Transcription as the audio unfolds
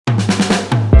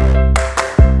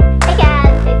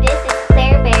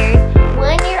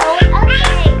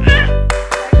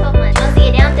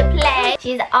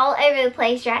over the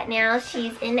place right now.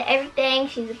 She's into everything.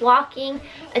 She's walking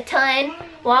a ton.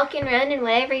 Walking, running,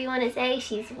 whatever you want to say.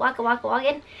 She's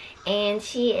walking. And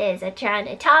she is trying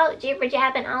to talk,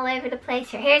 jibber-jabbing all over the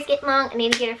place. Her hair's getting long. I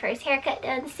need to get her first haircut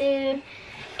done soon.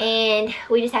 And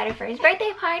we just had her first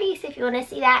birthday party. So if you want to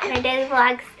see that in her daily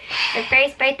vlogs, her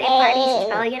first birthday party, she's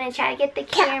probably going to try to get the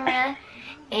camera.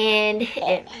 And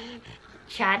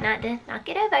try not to knock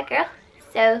it over, girl.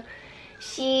 So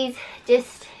she's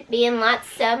just being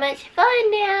so much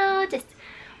fun now. Just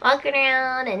walking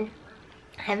around and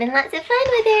having lots of fun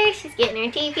with her. She's getting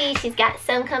her teeth. She's got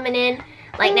some coming in.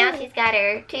 Like now she's got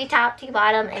her 2 top, 2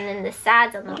 bottom, and then the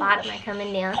sides on the bottom are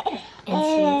coming down.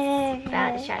 And she's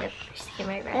about to try to push the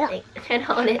camera over, I think, and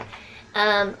hold it.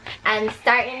 I'm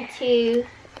starting to,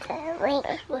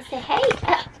 we'll say, hey,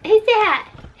 who's that?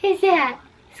 Who's that?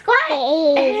 Squat.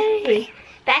 Hey.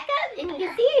 Back up and you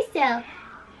can see yourself.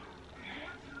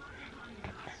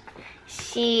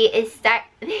 She is there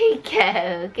you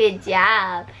go, good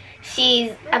job.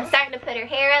 I'm starting to put her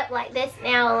hair up like this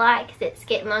now a lot because it's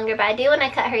getting longer, but I do want to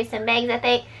cut her some bangs, I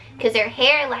think, because her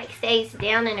hair like stays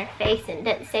down in her face and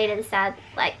doesn't stay to the side.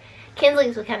 Like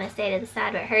Kinsley's will kind of stay to the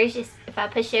side, but hers just, if I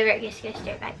push over, it just goes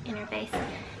straight back in her face.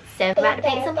 So I'm about to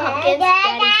paint some pumpkins.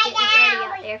 Daddy's getting it ready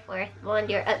out there for us. I want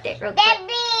to do her update real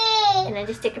quick. And I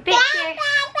just took her picture.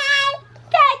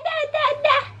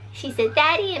 She said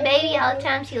daddy and baby all the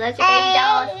time. She loves her baby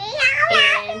dolls.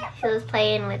 And she was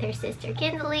playing with her sister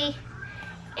Kinsley.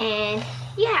 And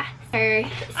yeah, her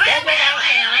schedule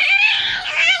right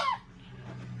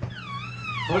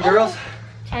now. What, girls?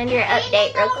 Trying to do her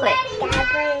update real quick.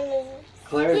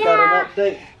 Claire's got an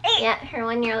update? Yeah, her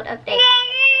 1-year-old update.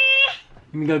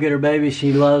 Let me go get her baby.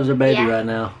 She loves her baby right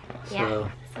now. So. Yeah.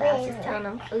 So I was just telling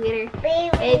them, go get her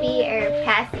baby or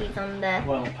Passie's on the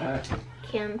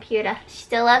computer. She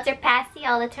still loves her Passie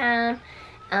all the time.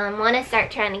 Want to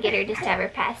start trying to get her just to have her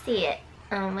Passie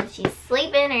when she's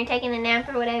sleeping or taking a nap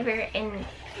or whatever, and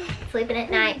sleeping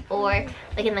at night, or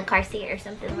like in the car seat or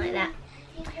something like that.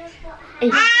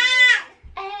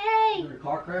 Hey!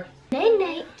 Car crash?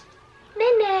 Night.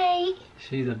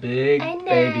 She's a big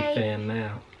baby fan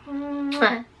now.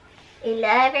 Mwah. We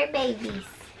love her babies.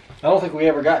 I don't think we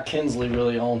ever got Kinsley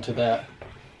really onto that.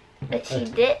 But she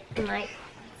did, and like,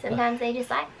 sometimes they just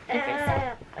like different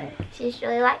stuff. She just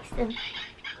really likes them.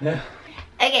 Yeah.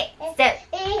 Okay, so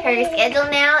her schedule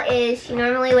now is she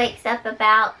normally wakes up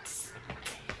about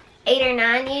 8 or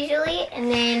 9 usually,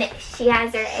 and then she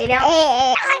has her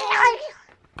 8-ounce.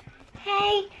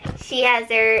 Hey, she has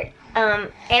her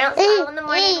 8-ounce bottle in the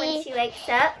morning when she wakes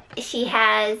up. She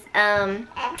has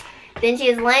then she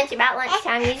has lunch about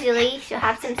lunchtime usually. She'll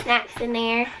have some snacks in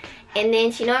there, and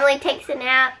then she normally takes a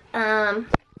nap 1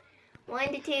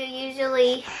 to 2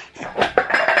 usually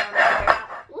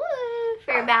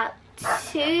for about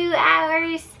 2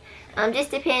 hours.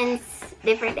 Just depends,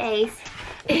 different days.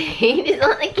 You just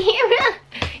want the camera.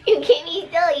 You can't be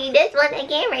still. You just want the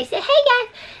camera. Say, hey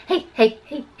guys. Hey.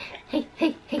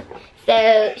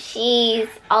 So she's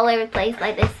all over the place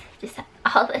like this, just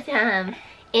all the time,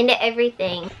 into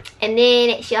everything. And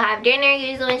then she'll have dinner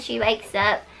usually when she wakes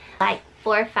up, like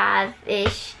 4 or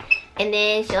 5-ish. And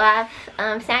then she'll have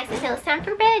snacks until it's time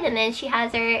for bed. And then she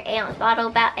has her 8-ounce bottle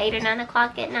about 8 or 9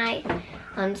 o'clock at night.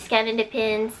 Just kind of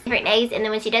depends, different days. And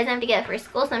then when she doesn't have to go for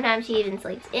school, sometimes she even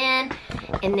sleeps in.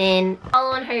 And then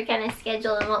following her kind of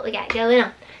schedule and what we got going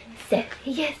on. So,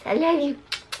 yes, I love you.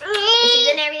 She's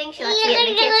in everything. She likes to get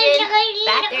in the kitchen,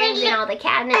 bathrooms, and all the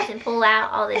cabinets and pull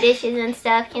out all the dishes and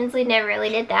stuff. Kinsley never really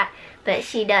did that, but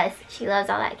she does. She loves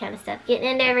all that kind of stuff, getting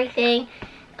into everything.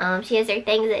 She has her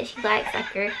things that she likes, like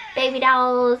her baby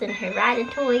dolls and her riding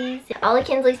toys. All of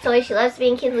Kinsley's toys. She loves to be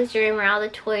in Kinsley's room where all the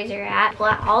toys are at. Pull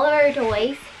out all of her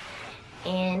toys.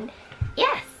 And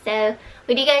yeah, so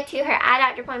we do go to her eye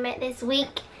doctor appointment this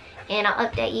week, and I'll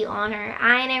update you on her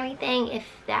eye and everything. If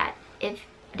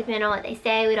depending on what they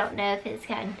say, we don't know if it's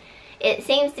it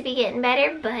seems to be getting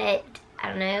better, but I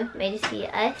don't know, it may just be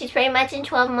us. She's pretty much in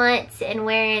 12 months and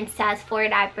wearing size 4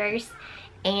 diapers.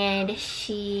 And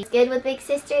she's good with big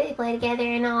sister. They play together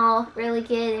and all, really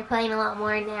good. They're playing a lot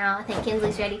more now. I think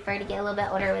Kinsley's ready for her to get a little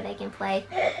bit older where they can play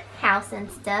house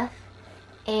and stuff.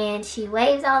 And she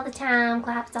waves all the time,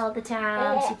 claps all the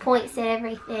time. She points at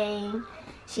everything.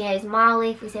 She knows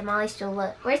Molly. If we say Molly, she'll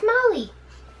look, where's Molly?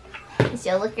 And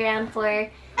she'll look around for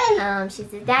her. She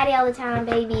says daddy all the time,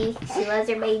 baby. She loves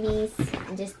her babies.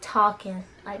 And just talking.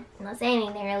 Like, not saying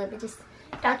anything really, but just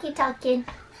talking.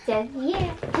 So,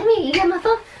 yeah. Come here, you got my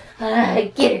phone?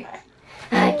 Get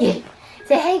her. Get her.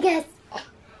 Say hey, guys.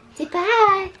 Say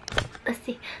bye. Let's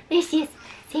see. There she is.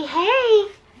 Say hey.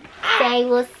 say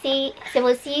we'll see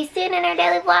you soon in our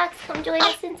daily vlogs. Come join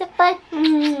us in some fun.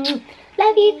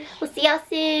 Love you. We'll see y'all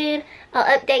soon.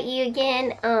 I'll update you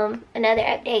again. Another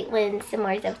update when some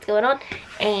more stuff's going on.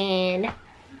 And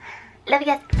love you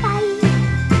guys. Bye.